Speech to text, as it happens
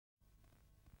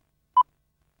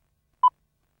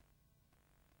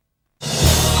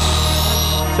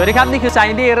วัสดีครับนี่คือ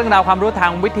Science เรื่องราวความรู้ทา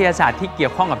งวิทยาศาสตร์ที่เกี่ย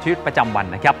วข้องกับชีวิตประจำวัน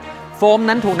นะครับโฟม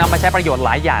นั้นถูกนำมาใช้ประโยชน์หล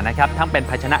ายอย่างนะครับทั้งเป็น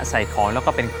ภาชนะใส่ของแล้วก็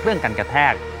เป็นเครื่องกันกระแท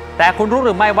กแต่คุณรู้ห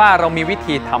รือไม่ว่าเรามีวิ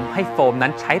ธีทำให้โฟมนั้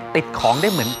นใช้ติดของได้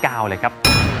เหมือนกาวเลยครับ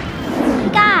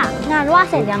พี่ก้างานว่า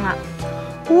เสร็จยังอ่ะ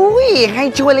อุ้ยให้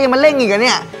ช่วยเลยมาเร่งอีกอะเ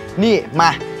นี่ยนี่มา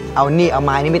เอาไ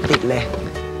ม้นี่ไม่ติดเลย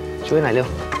ช่วยหน่อยเร็ว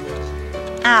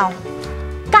อ้าว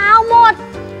กาวหมด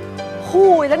หู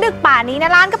ยแล้วดึกป่านนี้นะ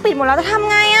ร้านก็ปิดหมดแล้วจะท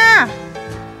ำไงอ่ะ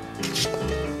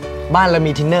บ้านเรา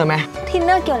มีทินเนอร์ไหมทินเน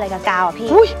อร์เกี่ยวอะไรกับกาวอ่ะพี่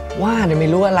ว่าเนี่ยไม่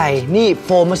รู้อะไรนี่โฟ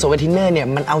มผสมกับทินเนอร์เนี่ย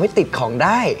มันเอาไว้ติดของไ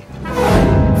ด้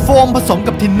โฟมผสม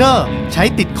กับทินเนอร์ใช้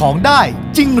ติดของได้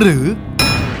จริงหรือ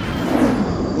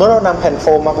เมื่อเรานำแผ่นโฟ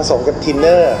มมาผสมกับทินเน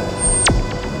อร์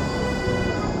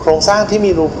โครงสร้างที่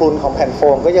มีรูพรุนของแผ่นโฟ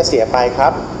มก็จะเสียไปครั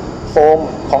บโฟม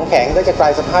ของแข็งก็จะกลา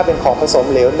ยสภาพเป็นของผสม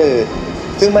เหลวหนืด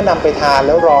ซึ่งเมื่อนำไปทานแ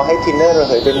ล้วรอให้ทินเนอร์ระ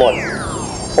เหยไปหมด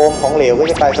โฟมของเหลวก็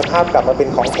จะกลายสภาพกลับมาเป็น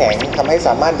ของแข็งทำให้ส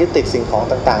ามารถยึดติดสิ่งของ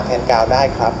ต่างๆแทนกาวได้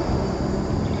ครับ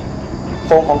โฟ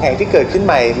มของแข็งที่เกิดขึ้นใ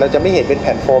หม่เราจะไม่เห็นเป็นแ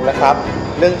ผ่นโฟมนะครับ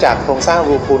เนื่องจากโครงสร้าง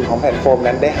รูพรุนของแผ่นโฟม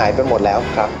นั้นได้หายไปหมดแล้ว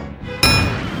ครับ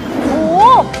โอ้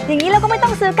อย่างนี้เราก็ไม่ต้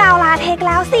องซื้อกาวลาเทคแ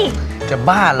ล้วสิจะ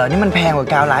บ้าเหรอนี่มันแพงกว่า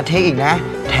กาวลาเทคอีกนะ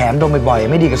แถมดมบ่อย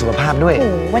ๆไม่ดีกับสุขภาพด้วยโอ้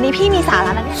วันนี้พี่มีสาร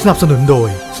ะนะเนี่ยสนับสนุนโดย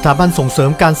สถาบันส่งเสริม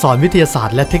การสอนวิทยาศาสต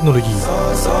ร์และเทคโนโลยี